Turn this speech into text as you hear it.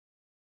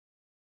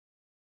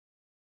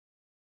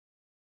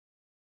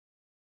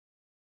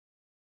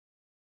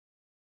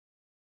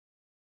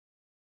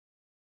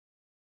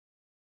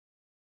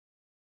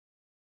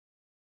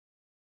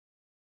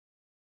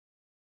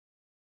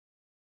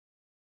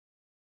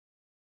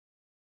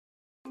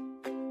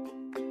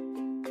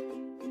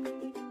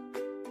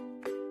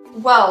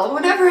Well,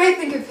 whenever I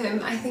think of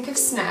him, I think of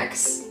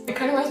snacks. It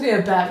kind of reminds me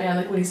of Batman,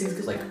 like when he sings,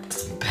 because like,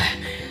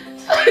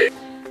 Batman.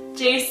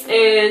 Jace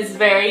is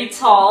very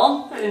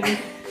tall, and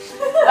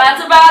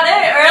that's about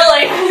it,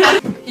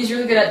 really. He's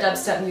really good at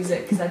dubstep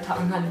music, because I taught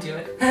him how to do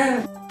it.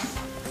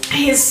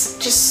 He's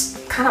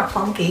just kind of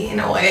plunky in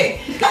a way.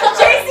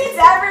 Jace eats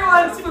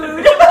everyone's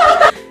food.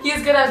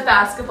 He's good at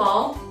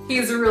basketball.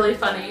 He's really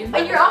funny.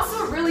 And you're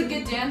also a really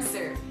good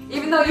dancer,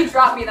 even though you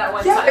dropped me that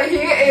one Yeah, time. he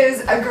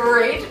is a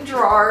great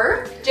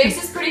drawer. Jace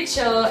is pretty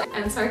chill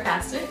and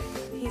sarcastic.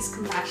 He's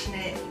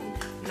compassionate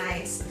and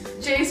nice.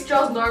 Jace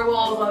draws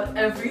narwhals on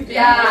everything.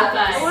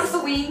 Yeah, what's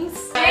the wings?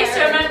 Jace,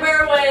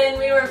 remember when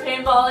we were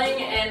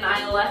paintballing and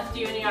I left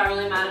you and you got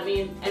really mad at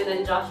me and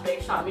then Josh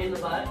Big shot me in the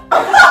butt?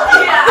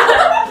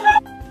 Yeah.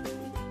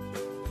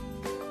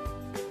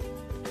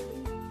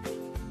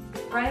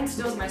 Brian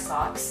steals my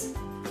socks.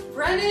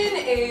 Brennan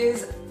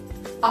is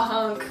a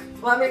hunk,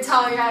 let me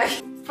tell ya.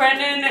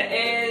 Brendan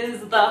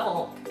is the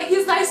Hulk.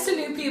 He's nice to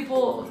new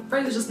people.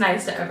 Brendan's just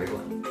nice to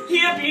everyone.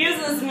 He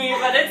abuses me,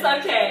 but it's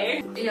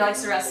okay. He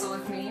likes to wrestle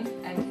with me,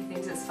 and he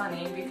thinks it's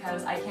funny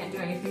because I can't do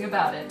anything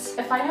about it.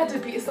 If I had to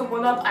beat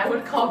someone up, I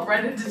would call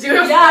Brendan to do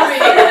it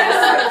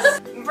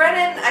for me.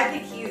 Brennan, I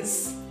think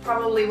he's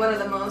probably one of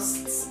the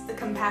most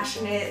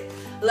compassionate,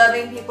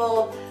 loving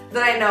people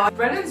that I know.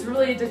 Brendan's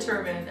really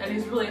determined and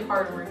he's really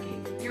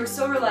hardworking. You're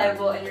so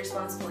reliable and you're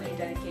responsible and you're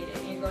dedicated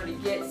and you're going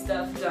to get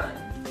stuff done.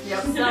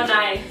 Yep. So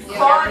nice.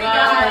 Quality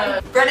guy.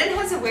 Brennan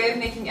has a way of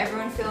making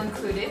everyone feel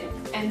included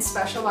and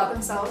special about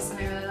themselves, and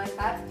I really like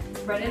that.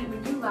 Brennan,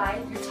 when you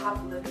lie, your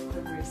top lip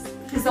quivers.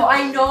 So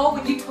I know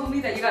when you told me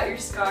that you got your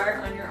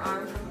scar on your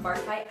arm from a bar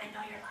fight, I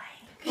know you're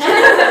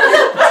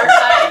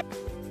lying.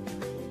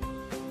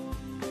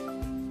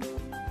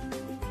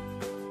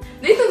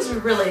 Nathan's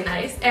really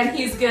nice and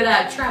he's good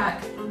at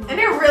track. And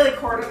they're really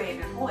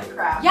coordinated, holy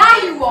crap.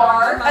 Yeah, you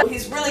are!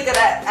 He's really good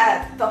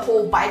at the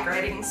whole bike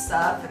riding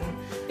stuff, and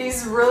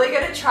he's really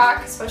good at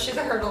track, especially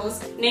the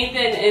hurdles.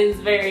 Nathan is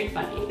very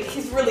funny.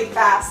 He's really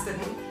fast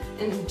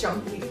and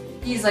jumpy.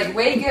 He's like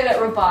way good at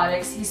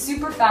robotics, he's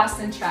super fast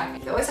in track.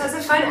 He always has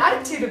a fun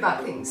attitude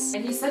about things.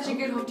 And he's such a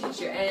good home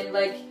teacher, and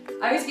like,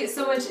 I always get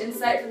so much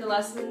insight from the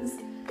lessons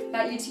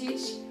that you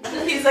teach.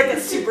 He's like a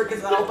super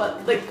gazelle,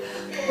 but like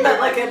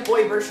a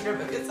boy version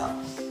of a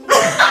gazelle.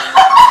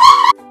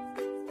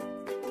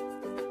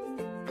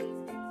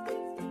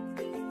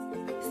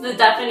 The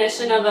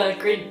definition of a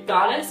Greek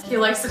goddess. He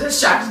likes to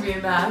distract me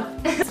in math.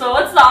 So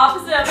what's the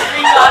opposite of a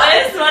Greek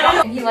goddess? What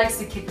is And he likes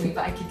to kick me,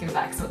 but I kick him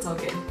back, so it's all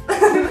good.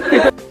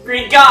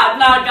 Greek god,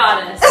 not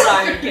goddess.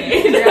 Sorry,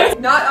 Kate.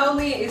 Not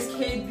only is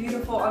Cade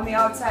beautiful on the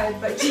outside,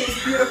 but she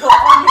is beautiful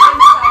on the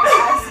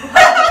inside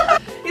as well.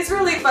 He's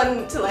really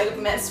fun to like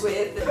mess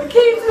with.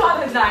 Kate's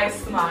got a nice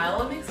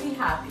smile. It makes me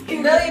happy.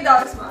 $1 million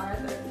smile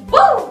right there.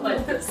 Woo!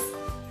 Like this.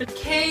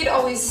 Cade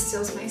always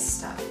steals my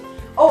stuff.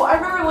 Oh, I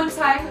remember one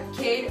time,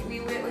 Cade,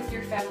 we went with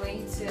your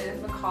family to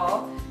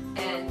McCall,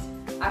 and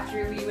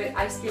after we went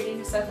ice skating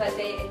and stuff that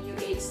day, and you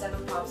ate 7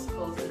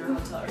 popsicles in our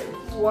hotel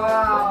room.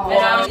 Wow.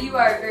 And you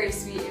are very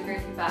sweet and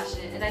very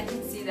compassionate, and I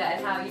can see that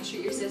in how you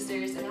treat your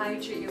sisters and how you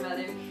treat your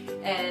mother,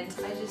 and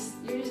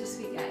you're just a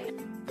sweet guy.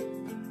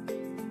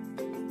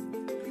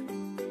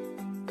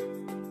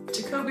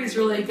 Jacoby's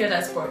really good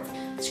at sports.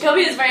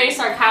 Jacoby is very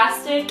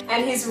sarcastic.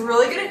 And he's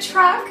really good at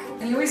track.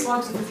 And he always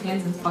walks with his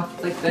hands in his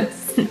pocket like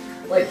this.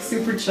 Like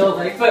super chill,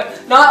 like,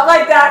 But not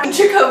like that.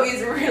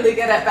 Jacoby's really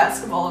good at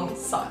basketball and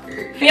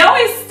soccer. He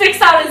always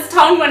sticks out his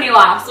tongue when he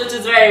laughs, which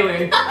is very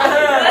weird.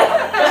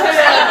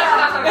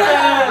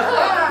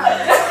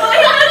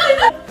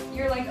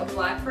 you're like a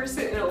black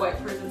person in a white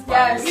person's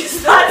body.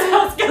 Yes. That's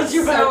how skilled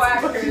you So are.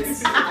 accurate.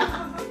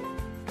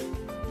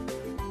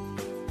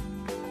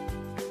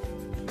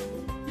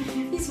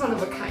 He's one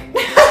of a kind.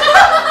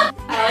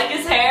 I like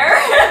his hair.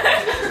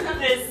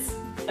 It's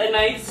a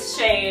nice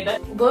shade.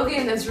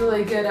 Logan is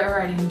really good at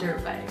riding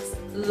dirt bikes.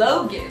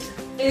 Logan.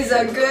 Is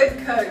a good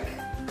cook.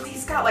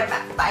 He's got like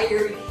that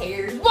fiery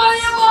hair. What do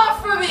you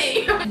want from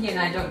me? He and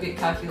I don't get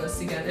calculus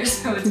together,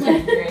 so it's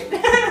pretty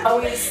great.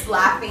 Always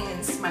laughing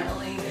and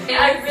smiling. And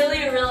I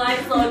really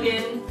realized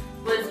Logan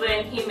was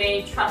when he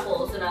made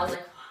truffles, and I was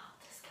like, wow,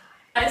 this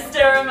guy. I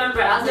still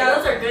remember. I was like,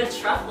 those are good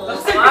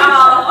truffles.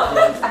 Wow.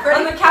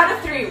 On the count of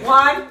 3.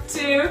 1,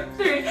 2,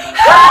 3.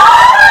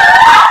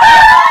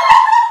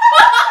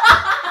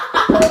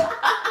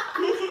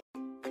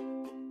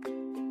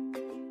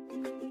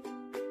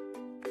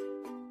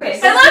 Okay,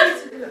 Hey, look!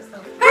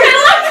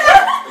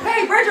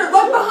 Hey, Bridget,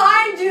 look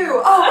behind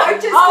you! Oh, I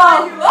just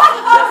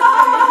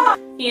saw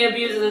you! He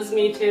abuses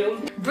me too.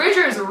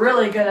 Bridger is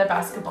really good at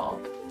basketball.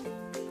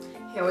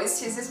 He always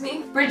teases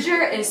me.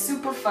 Bridger is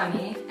super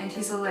funny, and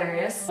he's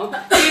hilarious.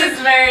 He's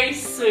very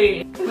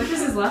sweet. What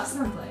does his laugh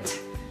sound like?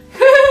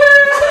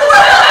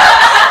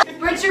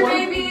 Bridger,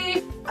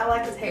 baby! I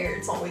like his hair.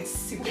 It's always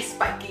super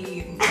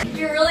spiky. And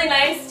You're really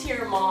nice to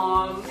your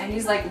mom. And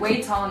he's like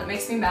way tall, and it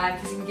makes me mad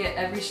because he can get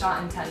every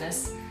shot in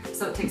tennis,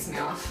 so it takes me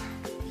off.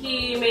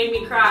 He made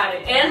me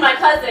cry. And my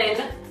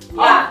cousin.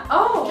 Yeah.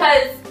 Oh.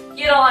 Because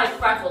you don't like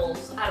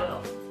freckles. I don't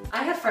know.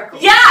 I have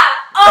freckles. Yeah!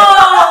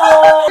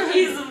 Oh!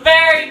 He's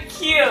very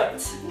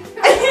cute.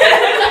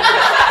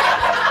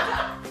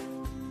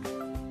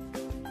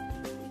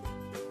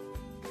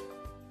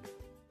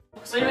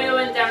 So we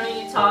went down to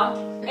Utah,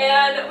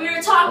 and we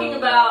were talking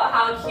about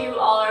how cute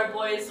all our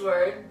boys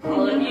were,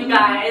 all of you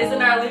guys,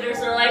 and our leaders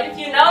were like, if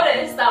you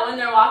notice that when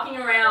they're walking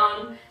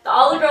around,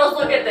 all the girls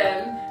look at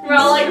them, and we're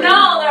all like,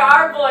 no, they're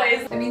our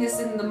boys. I mean this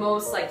in the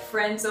most like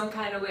friend zone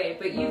kind of way,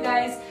 but you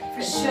guys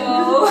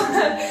show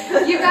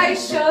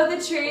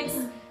the traits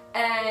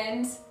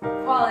and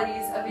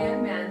qualities of a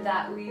young man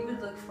that we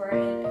would look for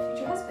in a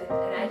future husband.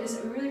 And I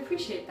just really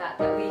appreciate that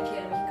we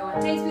can go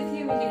on dates with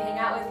you, we can hang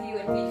out with you,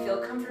 and we feel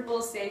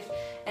comfortable, safe,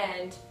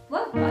 and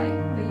loved by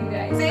you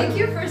guys. Thank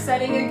you for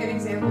setting a good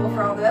example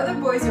for all the other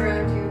boys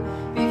around you,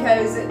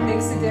 because it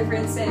makes a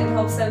difference and it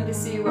helps them to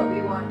see what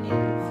we want in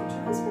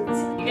future husbands.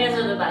 You guys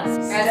are the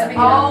best. That's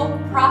all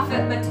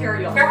profit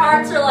material. Your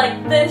hearts are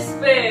like this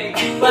big.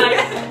 Like,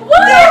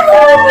 what?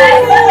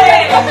 This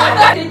big.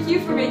 Thank you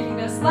for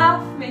making us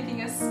laugh,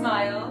 making us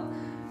smile,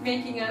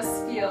 making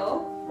us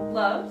feel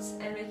loved,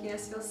 and making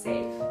us feel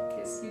safe.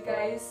 Because you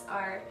guys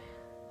are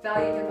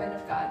valued young men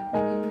of God.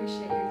 And we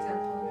appreciate your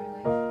example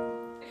in our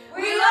life.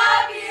 We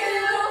love you!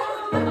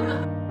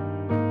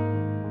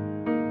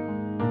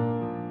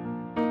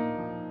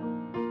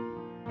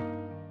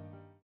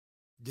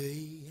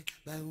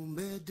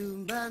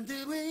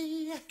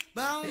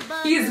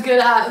 He's good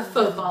at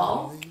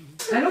football.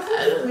 I don't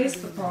think he plays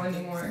football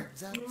anymore.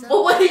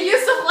 Well, when he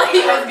used to play,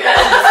 he was good.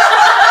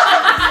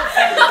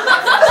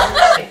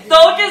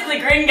 Thok is the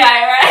green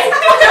guy, right?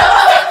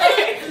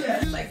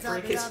 Like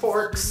break his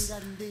forks.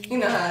 You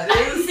know how it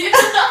is.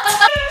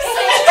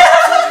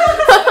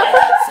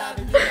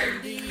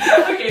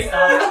 Okay,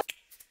 stop.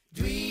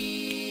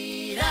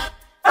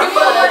 All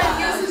I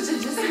uses to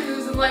just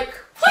moves and like,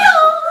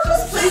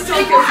 just please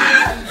take him.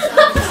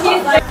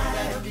 He's like,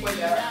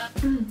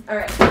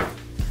 Alright.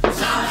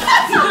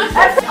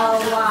 Oh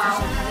wow.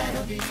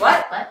 What?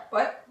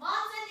 What?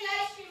 Mom's in the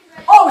ice cream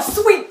right Oh,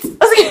 sweet!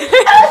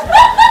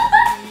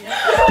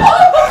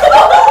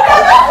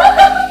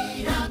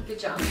 Good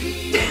job.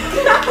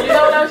 You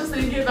know what I was just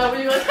thinking about when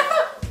you were like,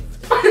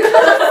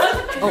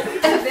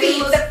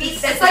 The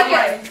feet, that's like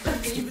it.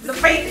 The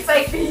feet, it's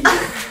like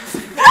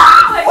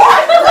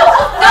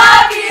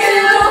Love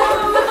you!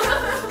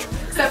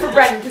 Except for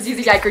Brendan, because he's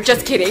a yiker.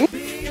 Just kidding.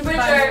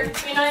 Richard,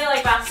 we know you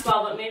like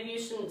basketball, but maybe you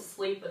shouldn't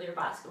sleep with your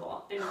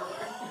basketball anymore.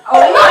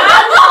 Oh,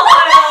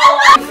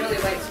 Really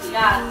likes you.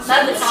 Yeah,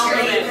 that's a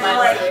compliment, by the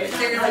way.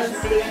 they're like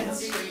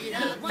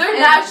they're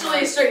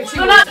naturally straight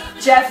too.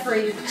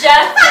 Jeffrey.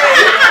 Jeffrey!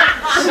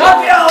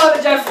 Oh,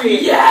 Jeffrey.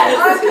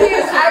 Yes! He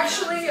is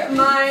actually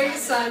my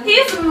son.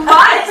 He's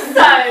my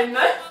son!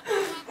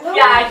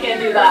 Yeah, I can't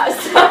do that,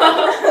 so.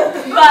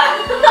 But,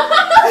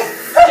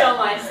 still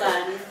my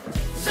son.